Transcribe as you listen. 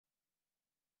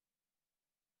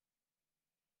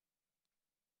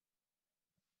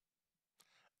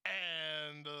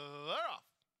And they're off.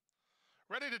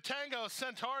 Ready to Tango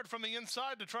sent hard from the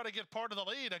inside to try to get part of the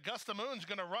lead. Augusta Moon's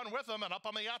going to run with them, and up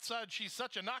on the outside, She's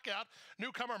Such a Knockout.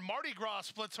 Newcomer Mardi Gras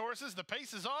splits horses. The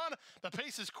pace is on. The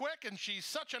pace is quick, and She's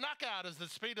Such a Knockout is the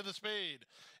speed of the speed.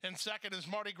 In second is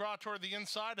Mardi Gras toward the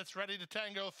inside. It's Ready to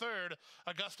Tango third.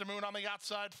 Augusta Moon on the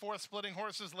outside. Fourth splitting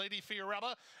horses, Lady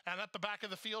Fiorella. And at the back of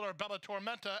the field are Bella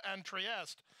Tormenta and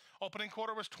Trieste. Opening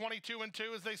quarter was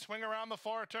 22-2 as they swing around the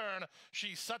far turn.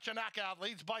 She's Such a Knockout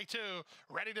leads by 2.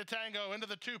 Ready to Tango into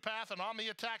the 2 path and on the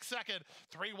attack second.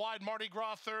 3 wide Mardi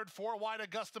Gras third, 4 wide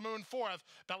Augusta Moon fourth.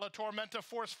 Bella Tormenta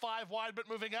force 5 wide but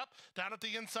moving up. Down at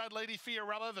the inside, Lady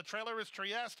Fiorella. The trailer is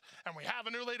Trieste, and we have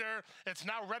a new leader. It's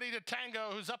now Ready to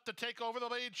Tango, who's up to take over the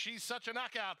lead. She's Such a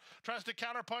Knockout. Tries to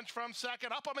counterpunch from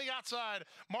second. Up on the outside,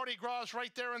 Mardi Gras is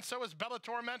right there, and so is Bella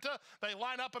Tormenta. They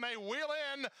line up and they wheel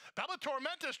in. Bella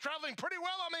Tormenta's traveling pretty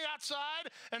well on the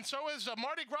outside, and so is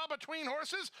Mardi Gras between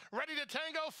horses. Ready to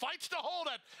Tango fights to hold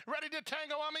it. Ready to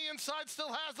Tango on the inside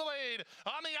still has the lead.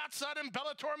 On the outside, and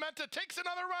Bella Tormenta takes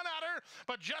another run at her,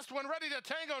 but just when Ready to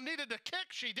Tango needed to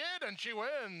kick, she did, and she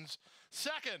wins.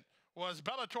 Second was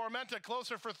Bella Tormenta,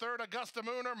 closer for third, Augusta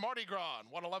Moon or Mardi Gras.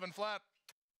 111 flat.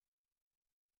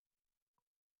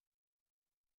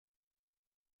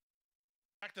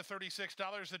 Back to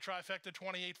 $36, the trifecta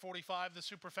 $28.45, the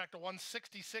superfecta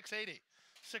 $166.80,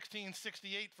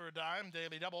 $16.68 for a dime,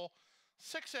 daily double,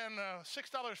 $6.40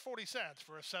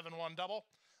 for a 7-1 double,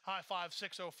 high five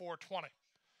 604.20.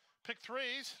 Pick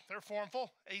threes, they're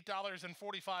formful,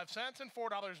 $8.45 and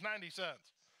 $4.90.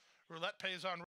 Roulette pays on